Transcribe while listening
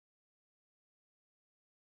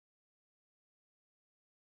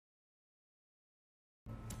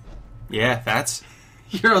Yeah, that's...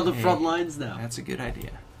 You're on the front lines now. That's a good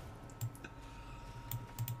idea.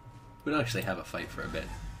 We don't actually have a fight for a bit.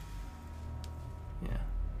 Yeah.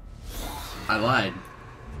 I lied.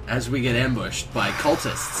 As we get ambushed by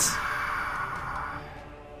cultists.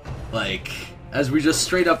 Like, as we just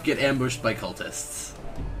straight up get ambushed by cultists.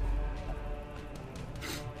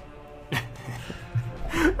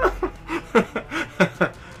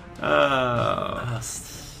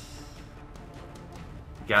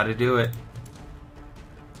 Gotta do it.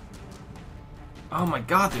 Oh my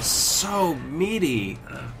god, they're so meaty.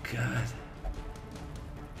 Oh god.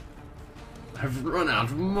 I've run out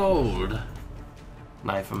of mode.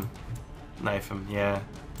 Knife him. Knife him, yeah.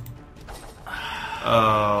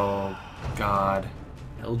 Oh god.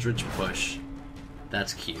 Eldritch push.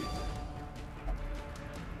 That's cute.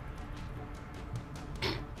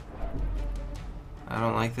 I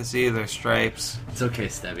don't like this either, Stripes. It's okay,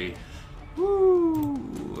 Stebby.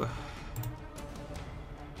 Woo!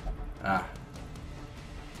 Ah.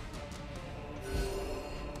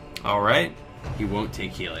 Alright. He won't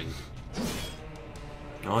take healing.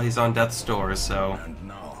 Well, he's on death's door, so... And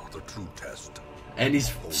now the true test. And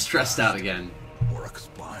he's stressed out again. Or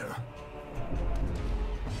expire.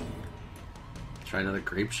 Try another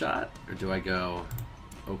grape shot? Or do I go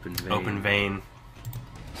open vein? Open vein.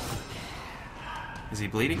 Is he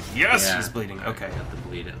bleeding? Yes, Yeah. he's bleeding. Okay. Got the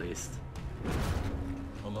bleed at least.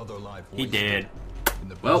 Another life He did. in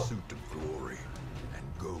the Well. pursuit of glory and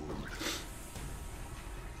gold.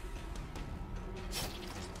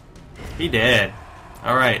 He did.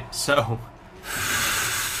 Alright, so...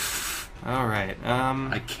 Alright,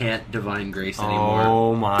 I can't divine grace anymore.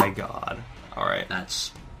 Oh my god. Alright.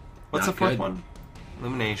 That's What's the not fourth good. one?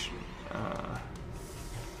 Illumination.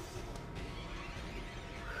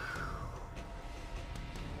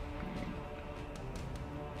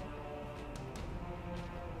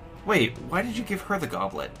 Wait, why did you give her the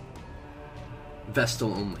goblet?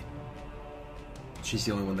 Vestal only. She's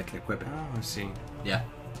the only one that can equip it. Oh, I see. Yeah.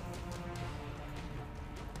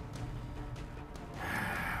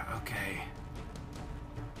 Okay.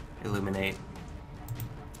 Illuminate.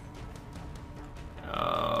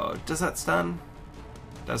 Oh, does that stun?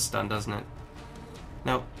 Does stun, doesn't it?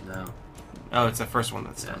 Nope. No. Oh, it's the first one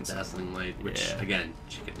that Yeah, stuns. dazzling light, which Yeah. again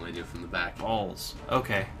she can only do from the back. Balls.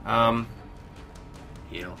 Okay.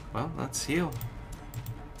 Heal. Well, let's heal.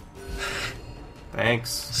 Thanks.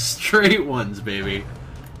 Straight ones, baby.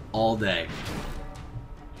 All day.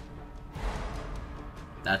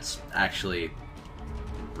 That's actually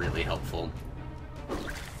really helpful.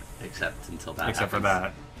 Except until that Except for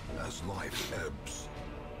happens. that. As life ebbs,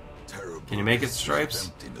 terrible Can you make it, mists of Stripes?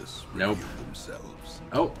 emptiness Nope. reveal themselves.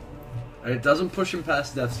 Oh. It doesn't push him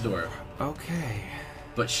past death's door, Okay.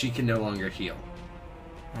 but she can no longer heal.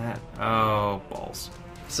 Oh, balls.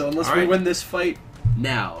 So unless All we right. win this fight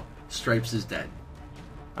now, Stripes is dead.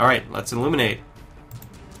 Alright, let's illuminate.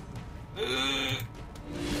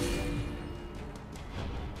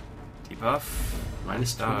 Debuff.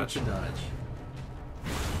 Minus dodge. To dodge.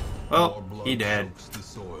 More Well, blood he dead. soaks the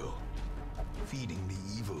soil, feeding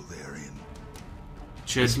the evil therein.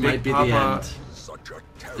 Should This Big might be Papa... the end. Such a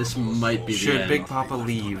terrible This might be the Should end. Big Papa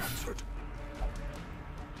leave?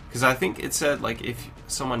 Because I think it said, like, if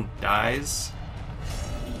someone dies...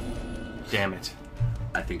 Damn it.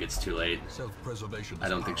 I think it's too late. Self-preservation. I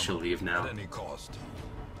don't think she'll leave now. At any cost.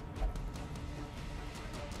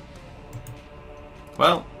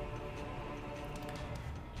 Well...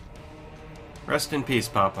 Rest in peace,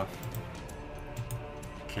 Papa.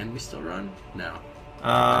 Can we still run? No.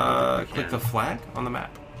 Click can. the flag on the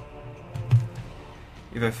map.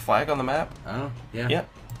 Either flag on the map? Oh, yeah. Yep.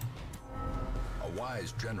 A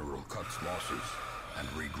wise general cuts losses and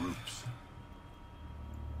regroups.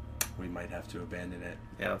 We might have to abandon it.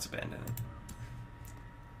 Yeah, let's abandon it.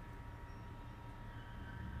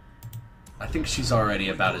 I think she's already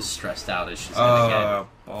about as stressed out as she's gonna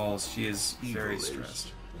Balls. She is very Evil is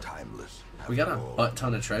stressed. Timeless. get. We got a after all. butt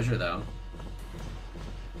ton of treasure, though.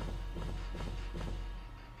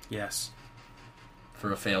 Yes.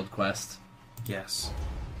 For a failed quest. Yes.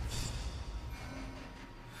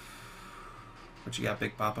 What you got,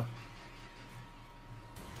 Big Papa?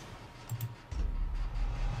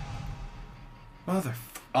 Mother...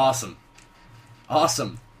 Awesome.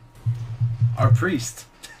 Awesome. Our priest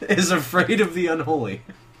is afraid of the unholy.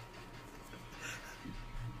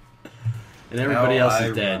 And everybody How else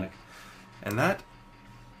is dead. ironic. And that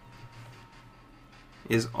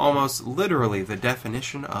is almost literally the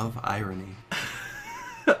definition of irony.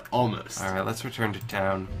 Almost. Alright, let's return to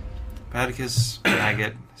town. Paticus,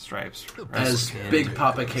 Maggot, Stripes. As rest in- Big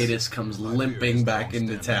Papa Cadus comes My limping fears back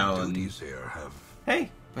into long-standing town. duties here have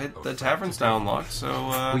Hey, But the tavern's now unlocked,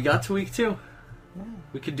 so... We got to week 2.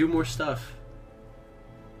 We could do more stuff.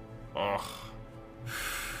 Ugh.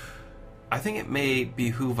 I think it may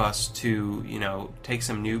behoove us to, take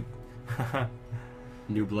some new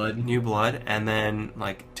blood, and then,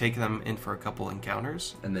 take them in for a couple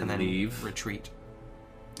encounters. And then leave. Retreat.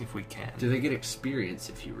 If we can. Do they get experience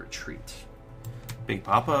if you retreat? Big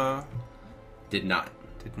Papa... Did not.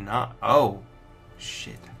 Oh.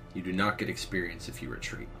 Shit. You do not get experience if you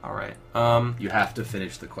retreat. Alright. You have to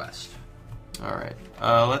finish the quest. Alright.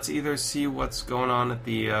 Let's either see what's going on at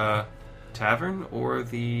the, tavern, or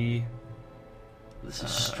the... This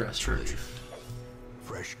is stress church. relief.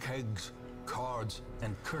 Fresh kegs, cards,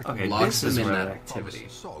 and curtains. Okay, Lock this them is in where... that activity.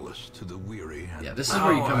 Solace to the weary. And Yeah, this is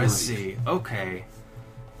where you come I in. see. Okay.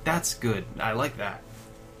 That's good. I like that.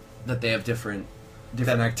 That they have different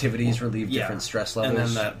activities relieve different stress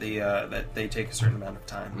levels. And then that they take a certain amount of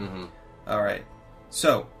time. Mm-hmm. All right.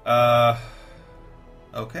 So,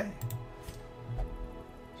 okay.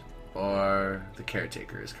 Or the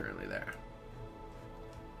caretaker is currently there.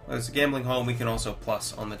 Well, it's a gambling hall, and we can also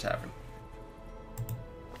plus on the tavern.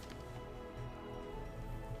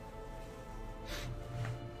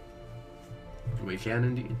 We can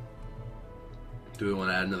indeed. Do we want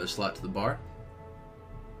to add another slot to the bar?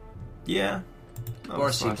 Yeah. The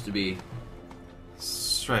bar seems to be...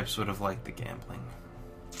 Stripes would have liked the gambling.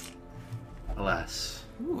 Alas.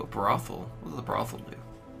 Ooh, a brothel. What does a brothel do?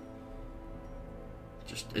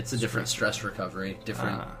 It's a different stress recovery.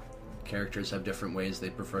 Different characters have different ways they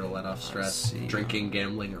prefer to let off stress. Drinking,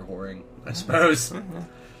 gambling, or whoring, I suppose.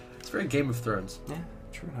 It's very Game of Thrones. Yeah,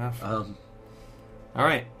 true enough. All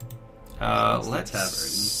right. Let's tavern.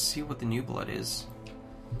 see what the new blood is.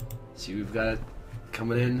 See, we've got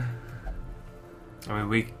coming in. I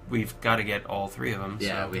mean, we've got to get all 3 of them.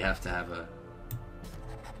 Yeah, so. we have to have a...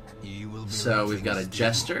 Ye will be So we've got a waiting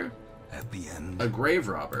jester, at the end. a grave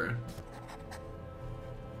robber,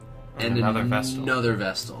 and another Vestal. Another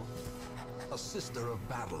Vestal. A sister of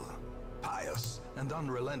battle, pious and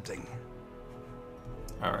unrelenting.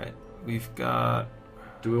 All right. We've got...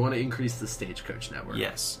 Do we want to increase the stagecoach network?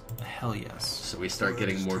 Yes. Hell yes. So we start Word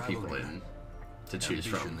getting is more traveling. people in to choose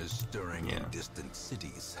Ambition from. is stirring Yeah. in distant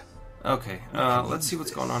cities. Okay. Let's see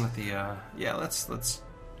what's going on at the... Yeah, let's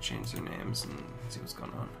change their names and see what's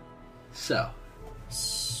going on. So,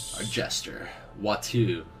 our jester,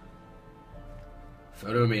 Watu.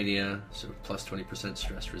 Photomania, so plus 20%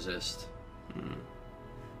 stress resist.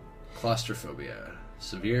 Claustrophobia,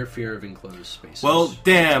 severe fear of enclosed spaces. Well,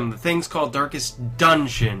 damn. The thing's called Darkest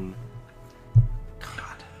Dungeon.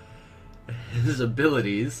 God. His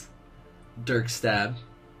abilities, Dirk Stab.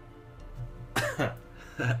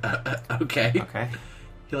 Okay. Okay.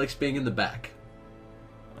 He likes being in the back.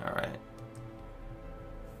 All right.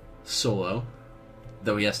 Solo,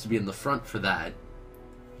 though he has to be in the front for that.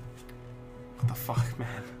 What the fuck,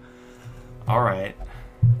 man? All right.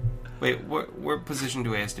 Wait, what position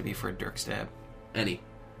do he has to be for a Dirk Stab? Any.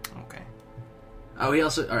 Okay. Oh, he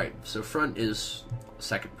also... Alright, so front is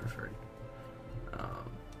second preferred.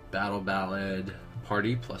 Battle Ballad,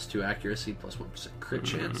 Party, plus 2 accuracy, plus 1% crit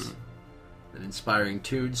chance. An Inspiring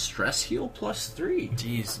Tune, Stress Heal, plus 3.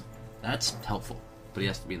 Jeez. That's helpful, but he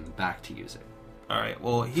has to be in the back to use it. All right.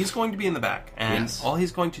 Well, he's going to be in the back, and Yes. all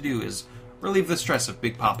he's going to do is relieve the stress of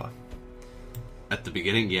Big Papa. At the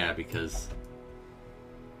beginning, yeah, because...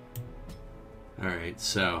 Alright,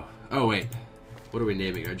 so... Oh, wait. What are we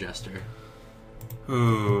naming our jester?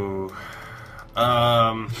 Ooh.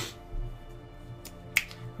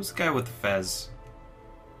 Who's the guy with the fez?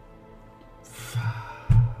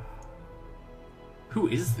 Who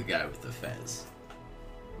is the guy with the fez?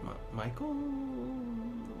 Michael?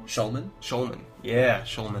 Shulman? Shulman. Yeah,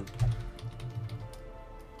 Shulman.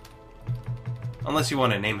 Unless you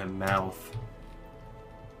want to name him Mouth.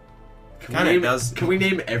 Kind of does. Can we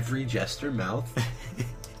name every jester Mouth?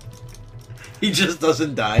 He just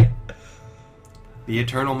doesn't die. The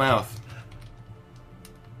Eternal Mouth.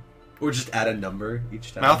 Or just add a number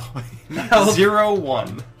each time. Mouth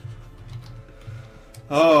 01.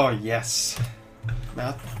 Oh, yes.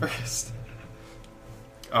 Mouth first.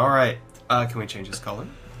 Alright. Can we change his color?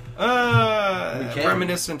 We can.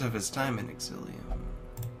 Reminiscent of his time in Exilium.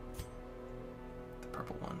 The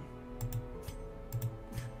purple one.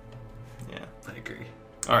 Yeah. I agree.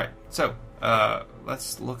 Alright, so,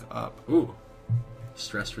 let's look up. Ooh.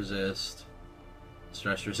 Stress resist.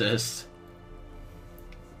 Stress resist.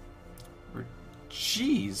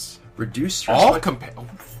 Jeez. Reduce stress All by...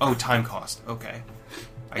 Oh, time cost. Okay.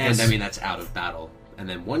 I mean, that's out of battle. And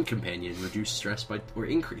then one companion, reduce stress by... Or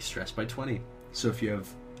increase stress by 20. So if you have...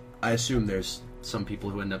 I assume there's some people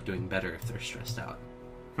who end up doing better if they're stressed out.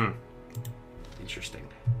 Interesting.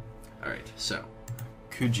 Alright, so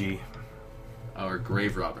Kuji. our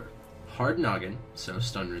grave robber. Hard noggin, so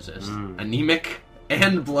stun resist. Anemic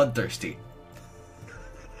and bloodthirsty.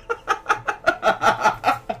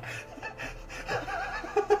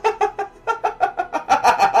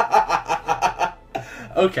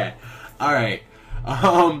 Okay. Alright.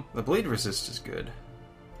 The bleed resist is good.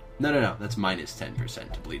 No. That's minus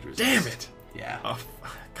 10% to bleed resist. Damn it! Yeah. Oh,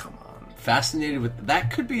 come on. Fascinated with...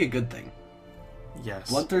 That could be a good thing. Yes.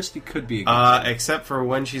 Bloodthirsty could be a good thing. Except for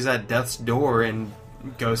when she's at death's door and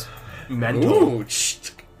goes mental. Ooh!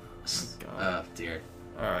 God. Oh, dear.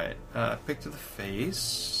 Alright, pick to the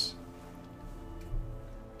face.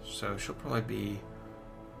 So she'll probably be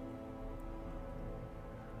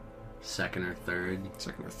Second or third.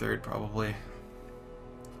 second or third, probably.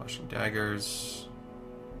 Flashing daggers.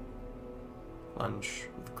 Lunge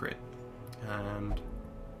with crit. And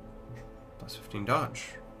plus 15 dodge.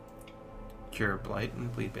 Cure blight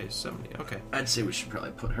and bleed base 70. Okay. I'd say we should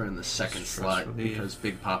probably put her in the second Stress slot relief. because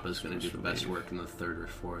Big Papa's going to do Stress the best relief. work in the third or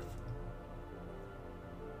fourth.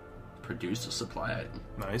 Produce a supply item.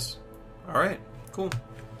 Nice. Alright, cool.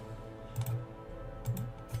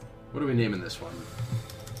 What are we naming this one?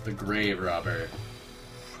 The Grave Robber.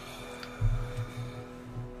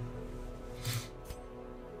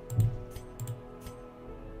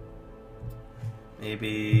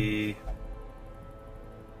 Maybe...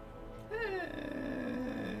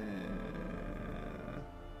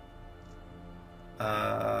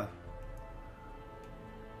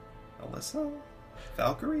 Alyssa?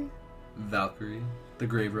 Valkyrie? Valkyrie. The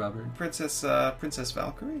Grave Robber. Princess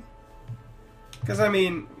Valkyrie? Because, I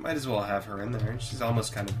mean, might as well have her in there. She's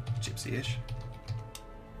almost kind of gypsy-ish.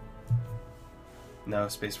 No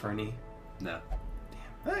space for an E. No.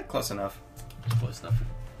 Close enough. Close enough.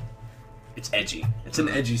 It's edgy. It's an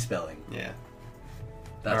edgy spelling. Yeah.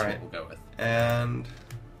 That's Alright. what we'll go with. And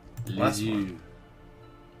last Lizu. one.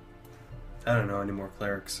 I don't know any more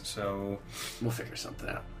clerics, so... We'll figure something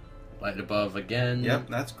out. Light above again. Yep,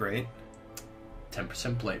 that's great.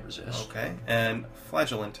 10% blade resist. Okay, and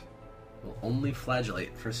flagellant. Will only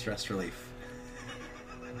flagellate for stress relief.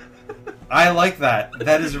 I like that.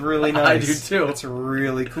 That is really nice. I do too. It's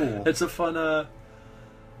really cool. It's a fun, little...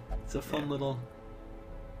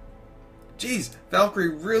 Jeez, Valkyrie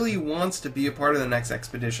really wants to be a part of the next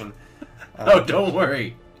expedition. Oh, don't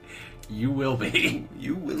worry. You will be.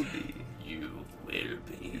 You will be. You will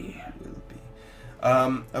be. Will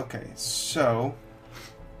be. Okay, so...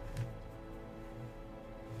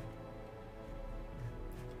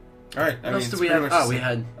 Alright, What else do we have? Oh, we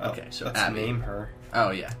had... Okay, so let's Abby. name her.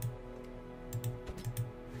 Oh, yeah.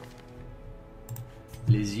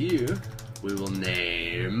 Lizu, we will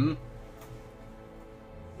name...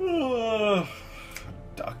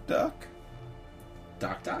 Duck Duck?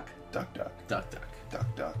 Doc Doc? Duck Duck. Duck Duck.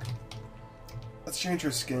 Duck Duck. Let's change her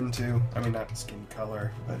skin too. I mean, not skin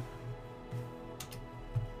color, but...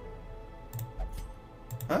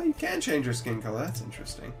 Oh, you can change her skin color. That's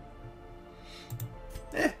interesting.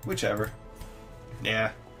 Whichever.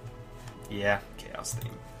 Yeah. Yeah, Chaos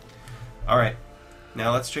theme. Alright.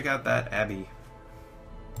 Now let's check out that Abbey.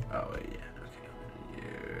 Oh, yeah. Okay.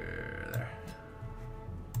 Yeah, there.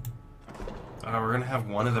 We're gonna have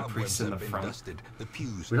one of the Cobwebs priests in the have been front. dusted, the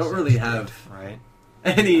pews We don't really set have Right?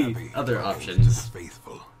 any Abbey other calls to options. the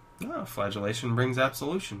faithful. Oh, flagellation brings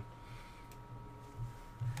absolution.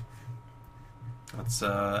 Let's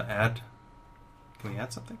add... Can we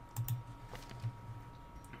add something?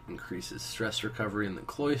 Increases stress recovery in the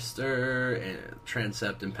cloister, and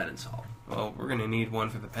transept and penance hall. Well, we're gonna need one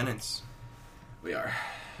for the penance. We are.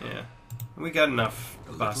 Yeah. We got enough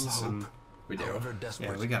A little busts hope. and... We do. However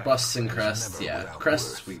desperate, Yeah, we got it. Busts and is crests, never yeah. without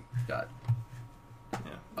Crests worth. we got Yeah.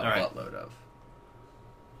 a Alright. buttload of.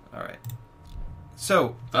 Alright.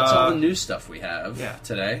 So, That's all the new stuff we have yeah.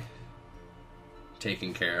 today.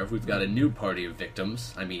 Taken care of. We've got a new party of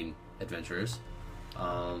victims. I mean, adventurers.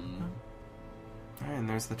 Alright, and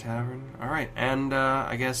there's the tavern. Alright, and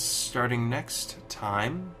I guess starting next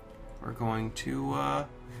time, we're going to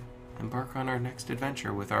embark on our next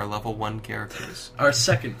adventure with our level 1 characters. Our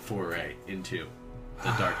second foray into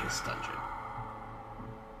the darkest dungeon.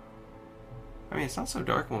 I mean, it's not so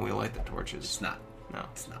dark when we light the torches. It's not. No,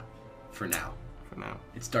 It's not. For now. for now.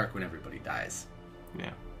 It's dark when everybody dies.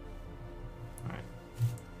 Yeah. Alright.